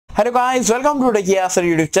Hello guys, welcome to दिया sir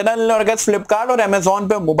YouTube channel. और guys, Flipkart और अमेजोन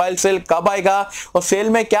पे मोबाइल सेल कब आएगा और सेल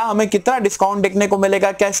में क्या हमें कितना डिस्काउंट देखने को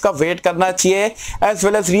मिलेगा, क्या इसका वेट करना चाहिए, as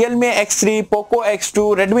well as Realme X3, Poco X2,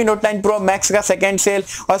 Redmi Note 9 Pro Max का सेकंड सेल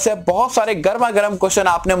और ऐसे बहुत सारे गर्मा गर्म क्वेश्चन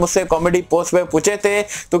आपने मुझसे कॉमेडी पोस्ट में पूछे थे।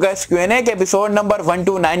 तो गाइस, Q&A के एपिसोड नंबर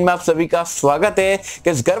 129 में आप सभी का स्वागत है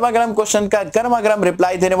कि इस गर्मा गर्म क्वेश्चन का गर्मा गर्म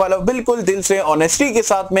रिप्लाई देने वाला बिल्कुल दिल से ऑनेस्टी के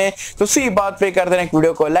साथ में। तो इसी बात पे कर देना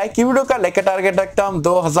वीडियो को लाइक, की वीडियो का लाइक का टारगेट रखता हूं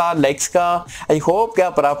 2000 लाइक्स का। आई होप कि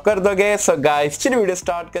आप प्राप्त कर दोगे। सो गाइस, चलिए वीडियो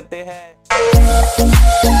स्टार्ट करते हैं।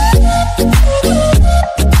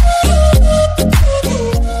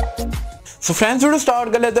 सो फ्रेंड्स, वीडियो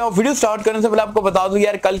स्टार्ट कर लेते हैं। और वीडियो स्टार्ट करने से पहले आपको बता दूं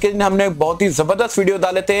यार, कल के दिन हमने बहुत ही जबरदस्त वीडियो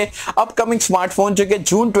डाले थे अपकमिंग स्मार्टफोन जो कि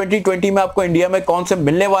जून 2020 में आपको इंडिया में कौन से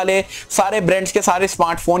मिलने वाले, सारे ब्रांड्स के सारे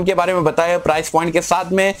स्मार्टफोन के बारे में बताया प्राइस पॉइंट के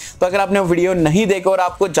साथ में। तो अगर आपने वीडियो नहीं देखा और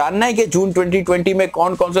आपको जानना है कि जून 2020 में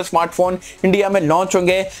कौन कौन से स्मार्टफोन इंडिया में लॉन्च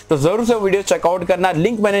होंगे तो जरूर से वीडियो चेकआउट करना।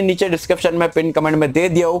 लिंक मैंने नीचे डिस्क्रिप्शन में पिन कमेंट में दे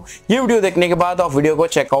दिया हूं। ये वीडियो देखने के बाद आप वीडियो को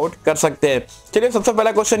चेकआउट कर सकते हैं। चलिए, सबसे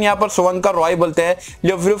पहला क्वेश्चन यहाँ पर शुभंकर रॉय बोलते हैं,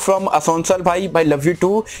 लव यू फ्रॉम असोंसल भाई लव यू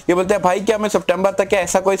टू। ये बोलते हैं भाई क्या हमें सितंबर तक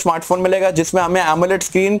ऐसा कोई स्मार्टफोन मिलेगा जिसमें हमें AMOLED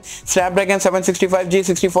screen, Snapdragon 765G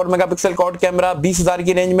 64 megapixel quad camera 20,000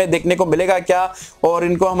 की रेंज में देखने को मिलेगा क्या, और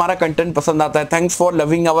इनको हमारा कंटेंट पसंद आता है। Thanks for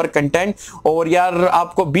loving our content. और यार,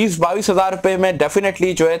 आपको 20-22 हजार रुपए में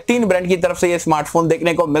डेफिनेटली जो है 3 ब्रांड की तरफ से ये स्मार्टफोन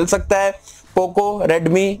देखने को मिल सकता है, पोको,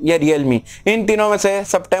 रेडमी या रियलमी। इन तीनों में से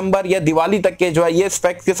सितंबर या दिवाली तक के जो है ये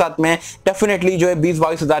स्पेक्स के साथ में डेफिनेटली जो है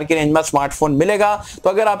 20-22 हजार की रेंज में स्मार्टफोन मिलेगा। तो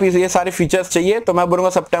अगर आप ये सारे फीचर्स चाहिए तो मैं बोलूंगा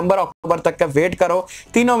सितंबर अक्टूबर तक का वेट करो।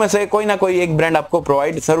 तीनों में से कोई ना कोई एक ब्रांड आपको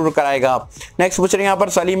प्रोवाइड जरूर कराएगा। नेक्स्ट पूछ रहे हैं यहाँ पर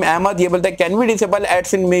सलीम अहमद। ये बोलते हैं can we disable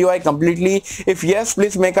ads in MIUI completely, if yes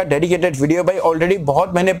please make a dedicated video. भाई ऑलरेडी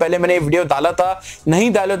बहुत महीने पहले मैंने वीडियो डाला था,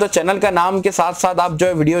 नहीं डाले तो चैनल का नाम के साथ साथ आप जो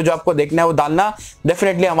है वीडियो जो आपको देखना है वो डालना,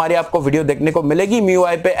 डेफिनेटली हमारी आपको वीडियो देखने को मिलेगी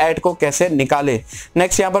MIUI पे ऐड को कैसे निकाले।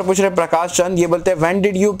 नेक्स्ट यहाँ पर पूछ रहे प्रकाश चंद। ये बोलते हैं when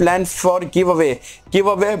did you plan for give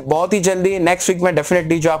away बहुत ही जल्दी नेक्स्ट वीक में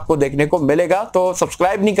डेफिनेटली जो आपको देखने को मिलेगा। तो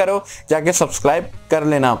सब्सक्राइब नहीं करो, जाके सब्सक्राइब कर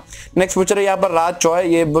लेना। नेक्स्ट पूछ रहे यहाँ पर राज चौय।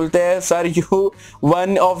 ये बोलते हैं sir you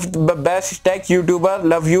one of the best tech YouTuber,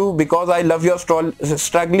 love you because I love your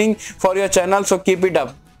struggling for your channel, so keep it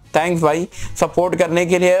up. Thanks भाई सपोर्ट करने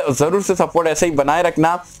के लिए, जरूर से सपोर्ट ऐसे ही बनाए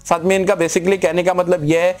रखना। साथ में इनका बेसिकली कहने का मतलब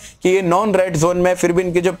यह है कि ये नॉन रेड जोन में फिर भी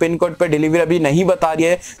इनके जो पिन कोड पे डिलीवरी अभी नहीं बता रही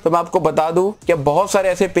है। तो मैं आपको बता दूं कि बहुत सारे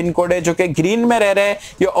ऐसे पिन कोड है जो कि ग्रीन में रह रहे हैं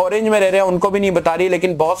या ऑरेंज में रह रहे हैं, उनको भी नहीं बता रही,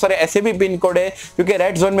 लेकिन बहुत सारे ऐसे भी पिन कोड है जो कि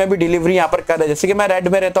रेड जोन में भी डिलीवरी यहाँ पर कर रहे हैं। जैसे कि मैं रेड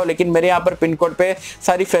में रहता हूँ लेकिन मेरे यहाँ पर पिन कोड पे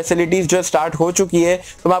सारी फैसिलिटीज जो स्टार्ट हो चुकी है।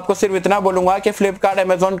 तो मैं आपको सिर्फ इतना बोलूंगा कि फ्लिपकार्ट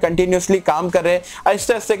अमेजोन कंटिन्यूसली काम कर रहे हैं,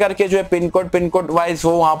 आहिस्ते आहिस्ते करके जो है पिन कोड वाइज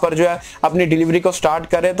वो वहां पर जो है अपनी डिलीवरी को स्टार्ट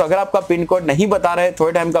करें। तो अगर आपका पिन कोड नहीं बता रहे,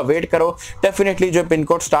 थोड़े टाइम का वेट करो, डेफिनेटली जो पिन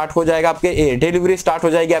कोड स्टार्ट हो जाएगा, आपके डिलीवरी स्टार्ट हो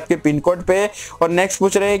जाएगी आपके पिन कोड पे। और नेक्स्ट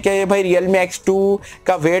पूछ रहे हैं कि भाई Realme X2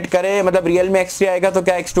 का वेट करें, मतलब Realme X3 आएगा तो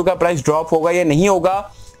क्या X2 का प्राइस ड्रॉप होगा या नहीं होगा।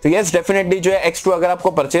 तो यस, डेफिनेटली जो है X2 अगर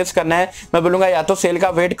आपको परचेज करना है, मैं बोलूंगा या तो सेल का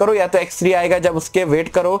वेट करो या तो X3 आएगा जब उसके वेट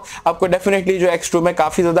करो, आपको डेफिनेटली जो X2 में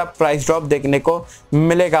काफी ज्यादा प्राइस ड्रॉप देखने को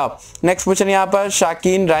मिलेगा। नेक्स्ट क्वेश्चन यहाँ पर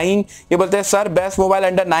शाकीन राइन। ये बोलते हैं sir best mobile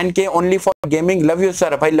under 9K only for gaming, love you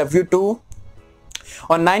sir. भाई लव यू टू।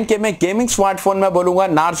 और 9K में गेमिंग स्मार्टफोन में बोलूंगा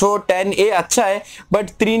नार्जो 10A अच्छा है, बट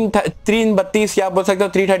 332 या बोल सकते हो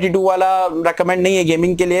 332 वाला रेकमेंड नहीं है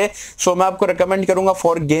गेमिंग के लिए। सो मैं आपको रेकमेंड करूंगा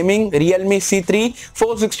फॉर गेमिंग Realme C3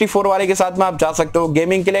 464 वाले के साथ में आप जा सकते हो,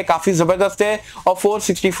 गेमिंग के लिए काफी जबरदस्त है। और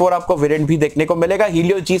 464 आपको वेरिएंट भी देखने को मिलेगा।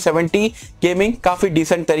 Helio G70 गेमिंग काफी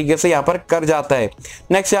डिसेंट तरीके से यहाँ पर कर जाता है।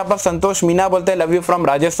 नेक्स्ट यहाँ पर संतोष मीना बोलते हैं लव यू फ्रॉम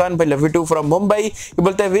राजस्थान, भाई love you to from Mumbai. ये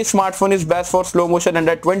बोलते हैं विच smartphone is best for slow motion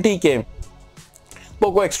under 20K।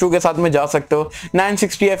 Poco X2 के साथ में जा सकते हो,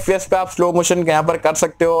 960 FPS पे आप स्लो मोशन यहाँ पर कर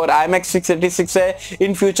सकते हो। और IMX 686 है,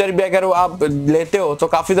 इन फ्यूचर भी अगर आप लेते हो तो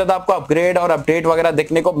काफी ज्यादा आपको अपग्रेड और अपडेट वगैरह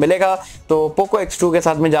देखने को मिलेगा। तो पोको X2 के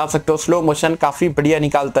साथ में जा सकते हो, स्लो मोशन काफी बढ़िया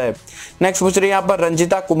निकालता है। नेक्स्ट पूछ रही है यहाँ पर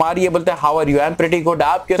रंजिता कुमार। ये बोलते हैं how are you, I am pretty good.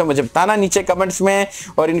 आप क्या, तो मुझे बताना नीचे कमेंट्स में।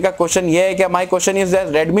 और इनका क्वेश्चन ये है कि my question is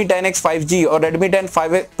Redmi 10X 5G और Redmi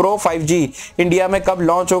 10 Pro 5G इंडिया में कब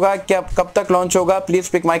लॉन्च होगा, क्या कब तक लॉन्च होगा, प्लीज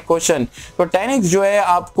पिक माई क्वेश्चन। तो 10X जो है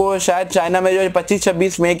आपको शायद चाइना में जो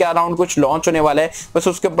 25-26 मई के अराउंड कुछ लॉन्च होने वाला है, बस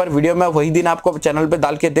उसके ऊपर वीडियो मैं वही दिन आपको चैनल पे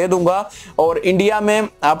डाल के दे दूंगा। और इंडिया में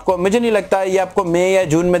आपको, मुझे नहीं लगता ये आपको मई या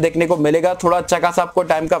जून में देखने को मिलेगा, थोड़ा अच्छा खासा आपको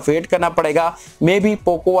टाइम का वेट करना पड़ेगा। मे भी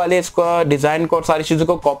पोको वाले इसको डिजाइन को और सारी चीजों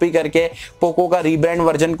को कॉपी करके पोको का रीब्रांड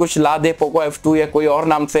वर्जन कुछ ला दे, पोको F2 या कोई और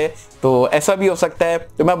नाम से, तो ऐसा भी हो सकता है।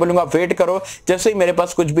 तो मैं बोलूंगा वेट करो, जैसे ही मेरे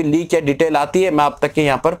पास कुछ भी लीक या डिटेल आती है मैं आप तक के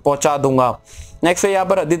यहाँ पर पहुंचा दूंगा। नेक्स्ट है यहाँ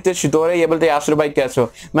पर आदित्य शितोरे, ये बोलते हैं यासर भाई कैसे हो?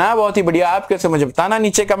 मैं बहुत ही बढ़िया, आप कैसे मुझे बताना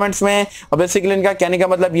नीचे कमेंट्स में। और बेसिकली इनका कहने का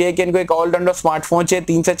मतलब ये है कि इनको एक ऑलराउंडर स्मार्टफोन चाहिए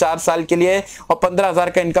 3 से 4 साल के लिए और 15,000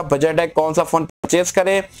 का इनका बजट है। कौन सा फोन परचेस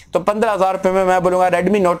करे? तो 15,000 रुपए में मैं बोलूंगा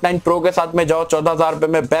Redmi Note 9 Pro के साथ में जाओ, 14,000 रुपए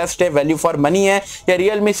में बेस्ट है, वैल्यू फॉर मनी है। या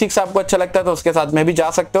Realme 6 आपको अच्छा लगता है तो उसके साथ में भी जा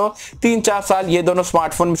सकते हो। 3-4 साल ये दोनों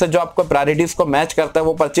स्मार्टफोन में से जो आपको प्रायोरिटीज को मैच करता है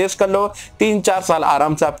वो परचेस कर लो। 3-4 साल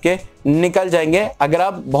आराम से आपके निकल जाएंगे अगर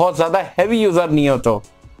आप बहुत ज्यादा हैवी यूजर नहीं हो तो।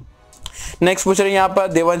 नेक्स्ट पूछ रहे हैं यहाँ पर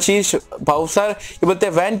देवांशीष भावसर, ये बोलते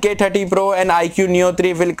हैं when K30 Pro and IQ Neo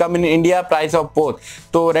 3 will come in India, price of both.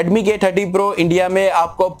 तो Redmi K30 Pro इंडिया में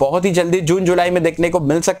आपको बहुत ही जल्दी जून जुलाई में देखने को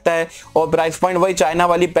मिल सकता है और प्राइस पॉइंट वही चाइना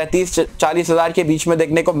वाली 35-40 हजार के बीच में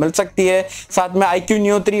देखने को मिल सकती है। साथ में IQ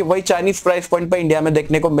Neo 3 वही चाइनीज प्राइस पॉइंट पर इंडिया में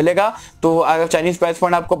देखने को मिलेगा। तो अगर चाइनीज प्राइस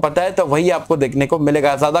पॉइंट आपको पता है तो वही आपको देखने को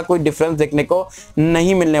मिलेगा, ज्यादा कोई डिफरेंस देखने को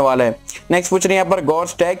नहीं मिलने वाला है। नेक्स्ट पूछ रहे हैं यहाँ पर गौर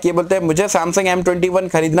टैग, ये बोलते हैं मुझे Samsung M21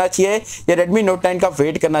 खरीदना चाहिए या Redmi Note 9 का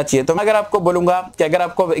वेट करना चाहिए? तो मैं अगर आपको बोलूंगा कि अगर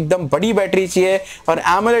आपको एकदम बड़ी बैटरी चाहिए और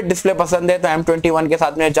AMOLED डिस्प्ले पसंद है तो M21 के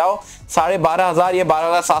साथ में जाओ। 12,500 या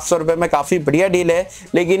 12,700 रुपए में काफी बढ़िया डील है।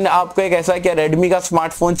 लेकिन आपको एक ऐसा क्या Redmi का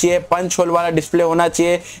स्मार्टफोन चाहिए, पंच होल वाला डिस्प्ले होना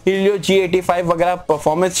चाहिए, Helio G85 वगैरह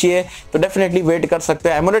परफॉर्मेंस चाहिए तो डेफिनेटली वेट कर सकते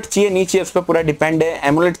हो। AMOLED चाहिए नहीं चाहिए उस पर पूरा डिपेंड है।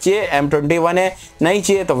 AMOLED चाहिए M21 है, नहीं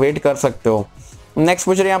चाहिए तो वेट कर सकते हो। नेक्स्ट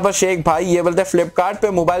पूछ रहे हैं यहाँ पर शेख भाई, ये बोलते हैं फ्लिपकार्ट पे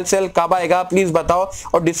मोबाइल सेल कब आएगा प्लीज बताओ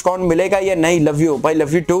और डिस्काउंट मिलेगा या नहीं? लव यू भाई,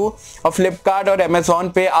 लव यू टू। और फ्लिपकार्ट और अमेजोन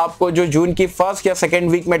पे आपको जो जून की फर्स्ट या सेकंड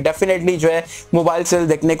वीक में डेफिनेटली जो है मोबाइल सेल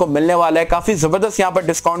देखने को मिलने वाला है। काफी जबरदस्त यहाँ पर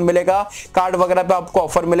डिस्काउंट मिलेगा, कार्ड वगैरह पे आपको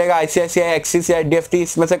ऑफर मिलेगा, ICICI, एक्सिस या IDFT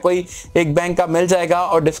इसमें से कोई एक बैंक का मिल जाएगा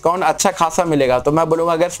और डिस्काउंट अच्छा खासा मिलेगा। तो मैं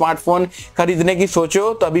बोलूंगा अगर स्मार्टफोन खरीदने की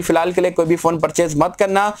सोचो तो अभी फिलहाल के लिए कोई भी फोन परचेज मत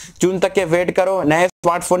करना, जून तक के वेट करो, नए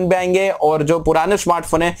स्मार्टफोन भी आएंगे और जो पुराने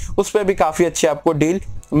स्मार्टफोन है उस पर भी काफी अच्छी आपको डील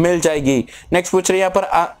मिल जाएगी। नेक्स्ट पूछ रहे हैं यहाँ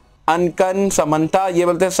पर अनकन समंता, ये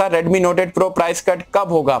बोलते हैं sir Redmi Note 8 Pro price cut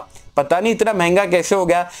कब होगा? पता नहीं इतना महंगा कैसे हो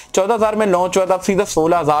गया, 14,000 में लॉन्च हुआ था, अब सीधा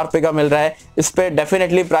 16,000 रुपए का मिल रहा है। इस पे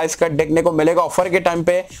डेफिनेटली प्राइस कट देखने को मिलेगा ऑफर के टाइम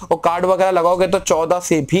पे और कार्ड वगैरह लगाओगे तो 14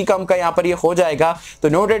 से भी कम का यहाँ पर ये हो जाएगा। तो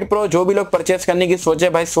Note 8 Pro जो भी लोग परचेस करने की सोचे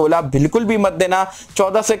भाई 16 बिल्कुल भी मत देना,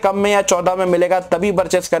 14 से कम में या 14 में मिलेगा तभी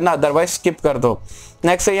परचेस करना, अदरवाइज स्किप कर दो।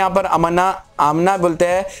 नेक्स्ट है यहाँ पर आमना बोलते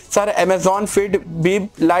हैं sir Amazon Fit beep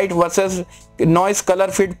light versus noise colour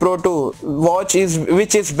fit Pro 2 watch is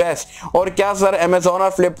which is best? और क्या सर Amazon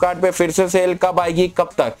और Flipkart पे फिर से सेल कब आएगी, कब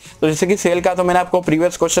तक? तो जैसे कि सेल का तो मैंने आपको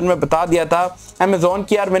प्रीवियस क्वेश्चन में बता दिया था। Amazon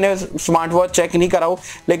की यार मैंने स्मार्ट वॉच चेक नहीं कराऊं,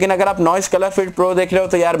 लेकिन अगर आप नॉइस कलर फिट Pro देख रहे हो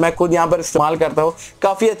तो यार मैं खुद यहाँ पर इस्तेमाल करता हूँ,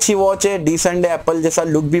 काफी अच्छी वॉच है, डिसेंट है, एप्पल जैसा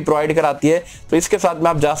लुक भी प्रोवाइड कराती है। तो इसके साथ में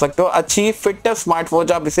आप जा सकते हो, अच्छी फिट स्मार्ट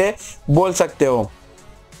वॉच आप इसे बोल सकते हो।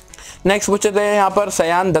 नेक्स्ट पूछते हैं यहाँ पर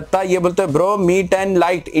सयान दत्ता, ये बोलते हैं ब्रो Mi 10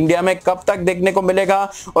 लाइट इंडिया में कब तक देखने को मिलेगा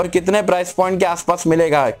और कितने प्राइस पॉइंट के आसपास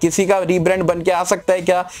मिलेगा? किसी का रीब्रांड बन के आ सकता है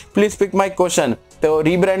क्या? Please pick my question. तो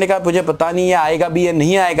रीब्रांड का मुझे पता नहीं है आएगा भी या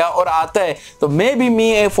नहीं आएगा, और आता है तो मे बी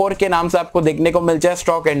Mi A4 के नाम से आपको देखने को मिल जाए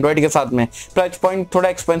स्टॉक एंड्रॉइड के साथ में। प्राइस पॉइंट थोड़ा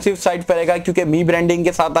एक्सपेंसिव साइड पर रहेगा क्योंकि Mi ब्रांडिंग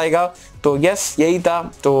के साथ आएगा। तो यस यही था,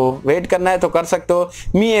 तो वेट करना है तो कर सकते हो।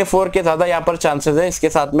 Mi A4 के ज्यादा यहाँ पर चांसेस है इसके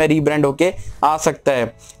साथ में रीब्रांड होके आ सकता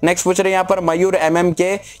है। नेक्स्ट पूछ रहे हैं यहाँ पर मयूर MM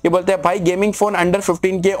के, ये बोलते हैं भाई गेमिंग फोन अंडर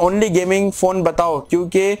 15 के ओनली गेमिंग फोन बताओ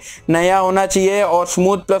क्योंकि नया होना चाहिए और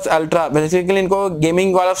स्मूथ प्लस अल्ट्रा। बेसिकली इनको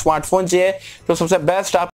गेमिंग वाला स्मार्टफोन चाहिए तो सबसे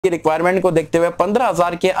बेस्ट आपकी रिक्वायरमेंट को देखते हुए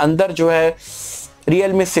 15,000 के अंदर जो है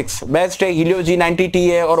Realme 6 बेस्ट है, Helio G90T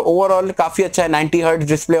है और ओवरऑल काफी अच्छा है, 90 हर्ट्ज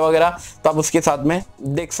डिस्प्ले वगैरह, तो आप उसके साथ में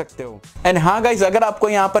देख सकते हो। एंड हाँ गाइस, अगर आपको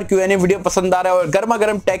यहाँ पर Q&A वीडियो पसंद आ रहा है और गर्मा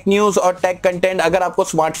गर्म टेक न्यूज और टेक कंटेंट अगर आपको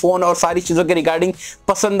स्मार्टफोन और सारी चीजों के रिगार्डिंग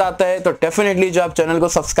पसंद आता है तो डेफिनेटली जो आप चैनल को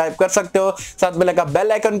सब्सक्राइब कर सकते हो, साथ में लगा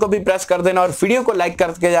बेल आइकन को भी प्रेस कर देना और वीडियो को लाइक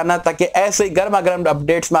करके जाना ताकि ऐसे ही गर्मा गर्म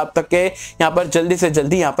अपडेट्स में आप तक के यहाँ पर जल्दी से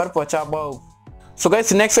जल्दी यहाँ पर पहुंचा पाऊं। सो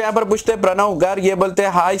गाइस नेक्स्ट यहाँ पर पूछते हैं प्रणव गर, ये बोलते हैं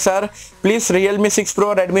hi sir please Realme 6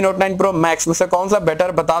 Pro Redmi Note 9 Pro Max में से कौन सा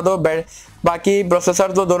बेटर बता दो, बाकी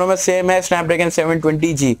प्रोसेसर तो दोनों में सेम है, स्नैपड्रैगन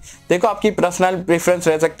 720G। देखो आपकी पर्सनल प्रेफरेंस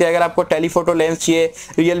रह सकती है, अगर आपको टेलीफोटो लेंस चाहिए,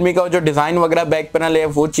 Realme का जो डिजाइन वगैरह बैक पैनल है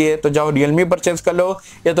वो चाहिए तो जाओ Realme परचेज कर लो,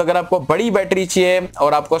 या तो अगर आपको बड़ी बैटरी चाहिए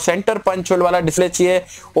और आपको सेंटर पंच होल वाला डिस्प्ले चाहिए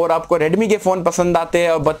और आपको Redmi के फोन पसंद आते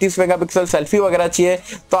हैं और 32 मेगापिक्सल सेल्फी वगैरह चाहिए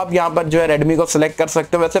तो आप यहाँ पर जो है Redmi को सिलेक्ट कर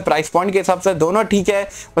सकते हो। वैसे प्राइस पॉइंट के हिसाब से दोनों ठीक है,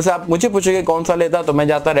 वैसे आप मुझे पूछोगे कौन सा लेता तो मैं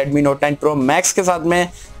जाता Redmi Note 9 Pro Max के साथ में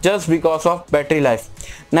just because of battery life.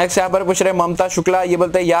 Next यहाँ पर पूछ रहे ममता शुक्ला, ये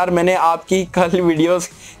बोलते हैं यार मैंने आपकी कल वीडियोस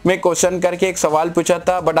में क्वेश्चन करके एक सवाल पूछा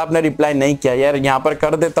था बट आपने रिप्लाई नहीं किया, यार यहाँ पर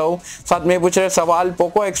कर देता हूँ। साथ में पूछ रहे सवाल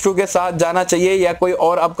पोको X2 के साथ जाना चाहिए या कोई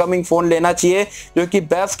और अपकमिंग फोन लेना चाहिए जो कि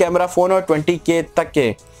बेस्ट कैमरा फोन और 20K तक के।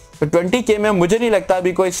 तो 20K में मुझे नहीं लगता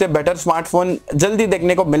अभी कोई इससे बेटर स्मार्टफोन जल्दी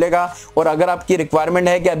देखने को मिलेगा। और अगर आपकी रिक्वायरमेंट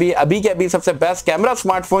है कि अभी सबसे बेस्ट कैमरा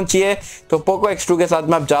स्मार्टफोन चाहिए तो पोको X2 के साथ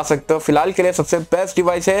में आप जा सकते हो, फिलहाल के लिए सबसे बेस्ट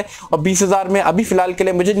डिवाइस है। और 20,000 में अभी फिलहाल के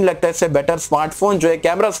लिए मुझे नहीं लगता इससे बेटर स्मार्टफोन जो है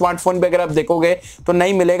कैमरा स्मार्टफोन भी अगर आप देखोगे तो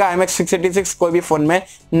नहीं मिलेगा। IMX 686 कोई भी फोन में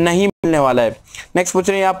नहीं मिलने वाला है। नेक्स्ट पूछ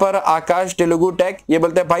रहे हैं यहाँ पर आकाश तेलुगु टेक, ये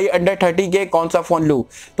बोलते हैं भाई अंडर 30K कौन सा फोन लूं?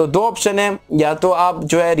 तो दो ऑप्शन है, या तो आप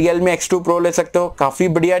जो है Realme X2 Pro ले सकते हो, काफी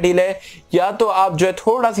बढ़िया डील है, या तो आप जो है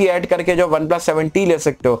थोड़ा सी ऐड करके जो OnePlus 7T ले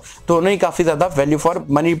सकते हो। दोनों ही काफी ज्यादा वैल्यू फॉर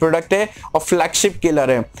मनी प्रोडक्ट है और फ्लैगशिप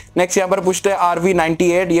किलर है। नेक्स्ट यहाँ पर पूछते हैं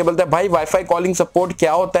RV98, ये बोलते हैं भाई वाईफाई कॉलिंग सपोर्ट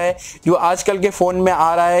क्या होता है जो आजकल के फोन में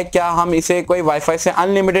आ रहा है, क्या हम इसे कोई वाईफाई से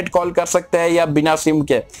अनलिमिटेड कॉल कर सकते हैं या बिना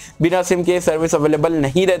सिम के सर्विस अवेलेबल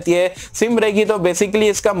नहीं रहती है? सिम रहेगी तो बेसिकली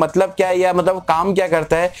इसका मतलब क्या है या मतलब काम क्या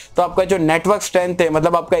करता है, तो आपका जो नेटवर्क स्ट्रेंथ है,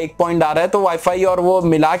 मतलब आपका 1 पॉइंट आ रहा है तो वाईफाई और वो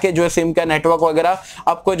मिला के जो है सिम का नेटवर्क वगैरह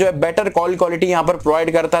आपको जो है बेटर कॉल क्वालिटी यहाँ पर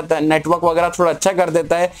प्रोवाइड करता है, नेटवर्क वगैरह थोड़ा अच्छा कर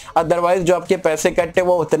देता है। अदरवाइज जो आपके पैसे कटते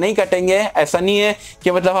वो उतने ही कटेंगे। ऐसा नहीं है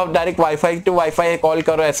कि मतलब आप direct wifi to wifi call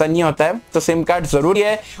करो, ऐसा नहीं होता है। तो सिम कार्ड जरूरी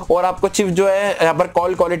है और आपको चिप जो है यहाँ पर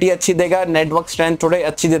कॉल क्वालिटी अच्छी देगा, नेटवर्क स्ट्रेंथ थोड़ी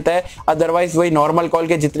अच्छी देता है। अदरवाइज वही नॉर्मल कॉल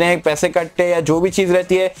के जितने पैसे कटते या जो भी चीज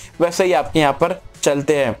रहती है वैसे ही आपके यहाँ पर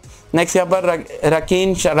चलते हैं। नेक्स्ट यहाँ पर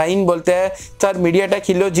रकीन शराइन बोलते हैं sir MediaTek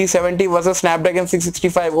Helo G70 versus Snapdragon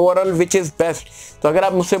 665 overall which is best? तो अगर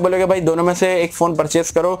आप मुझसे बोलोगे भाई दोनों में से एक फोन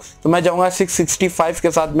परचेस करो तो मैं जाऊंगा 665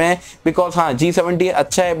 के साथ में, बिकॉज हाँ G70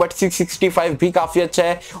 अच्छा है बट 665 भी काफी अच्छा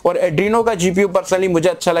है। और एड्रीनो का GPU पर्सनली मुझे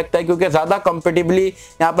अच्छा लगता है क्योंकि ज्यादा कंपेटिबली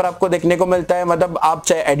यहाँ पर आपको देखने को मिलता है। मतलब आप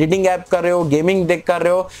चाहे एडिटिंग ऐप कर रहे हो, गेमिंग देख कर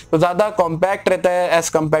रहे हो तो ज्यादा कॉम्पैक्ट रहता है एज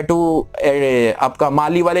कम्पेयर टू आपका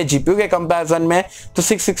माली वाले GPU के कंपेरिजन में। तो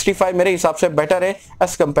 665 मेरे हिसाब से बेटर है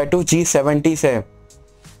एज कंपेयर टू G70 से।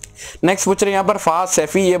 नेक्स्ट पूछ रहे हैं यहाँ पर फास्ट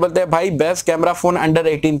सैफी, ये बोलते हैं भाई best camera phone under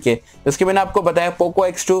 18K, जिसके मैंने आपको बताया पोको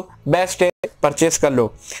X2 बेस्ट है, परचेस कर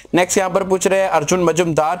लो। नेक्स्ट यहाँ पर पूछ रहे हैं अर्जुन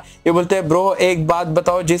मजुमदार, ये बोलते हैं ब्रो एक बात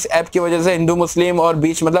बताओ जिस ऐप की वजह से हिंदू मुस्लिम और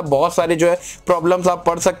बीच मतलब बहुत सारे जो है प्रॉब्लम्स आप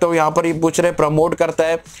पढ़ सकते हो। यहाँ पर ये पूछ रहे प्रमोट करता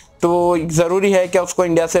है तो जरूरी है क्या उसको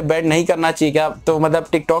इंडिया से बैन नहीं करना चाहिए क्या? तो मतलब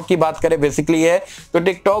टिकटॉक की बात करें बेसिकली है तो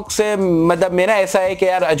टिकटॉक से मतलब मेरा ऐसा है कि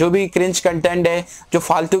यार जो भी क्रिंज कंटेंट है, जो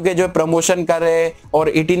फालतू के जो प्रमोशन कर रहे हैं और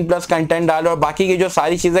 18+ कंटेंट डाल रहे और बाकी की जो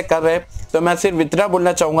सारी चीजें कर रहे हैं, तो मैं सिर्फ इतना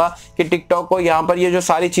बोलना चाहूंगा कि टिकटॉक को यहाँ पर ये जो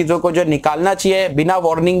सारी चीजों को जो निकालना चाहिए, बिना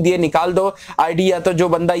वार्निंग दिए निकाल दो आईडी, या तो जो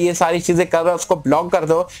बंदा ये सारी चीजें कर रहा है उसको ब्लॉक कर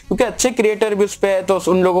दो, क्योंकि अच्छे क्रिएटर भी उस पर है तो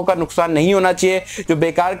उन लोगों का नुकसान नहीं होना चाहिए। जो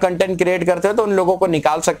बेकार कंटेंट क्रिएट करते हैं तो उन लोगों को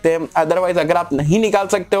निकाल सकते हैं। अदरवाइज अगर आप नहीं निकाल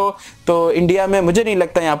सकते हो तो इंडिया में मुझे नहीं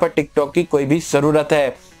लगता यहाँ पर टिकटॉक की कोई भी जरूरत है।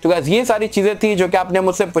 तो गाइस ये सारी चीजें थी जो कि आपने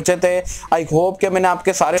मुझसे पूछे थे। आई होप कि मैंने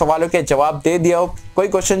आपके सारे सवालों के जवाब दे दिया हो। कोई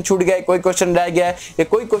क्वेश्चन छूट गया, कोई क्वेश्चन रह गया या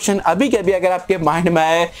कोई क्वेश्चन अभी के अभी अगर आपके माइंड में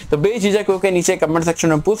आए तो बेझिझक होकर नीचे कमेंट सेक्शन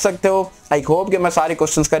में पूछ सकते हो। आई होप कि मैं सारे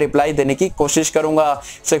क्वेश्चंस का रिप्लाई देने की कोशिश करूंगा।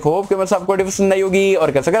 सो आई होप कि मैं आपको वीडियो पसंद आई होगी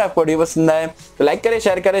और कैसे अगर आपको वीडियो पसंद आए तो लाइक करें,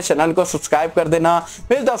 शेयर करें, चैनल को सब्सक्राइब कर देना।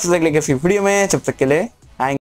 मिलता है अगले किसी वीडियो में, जब तक के लिए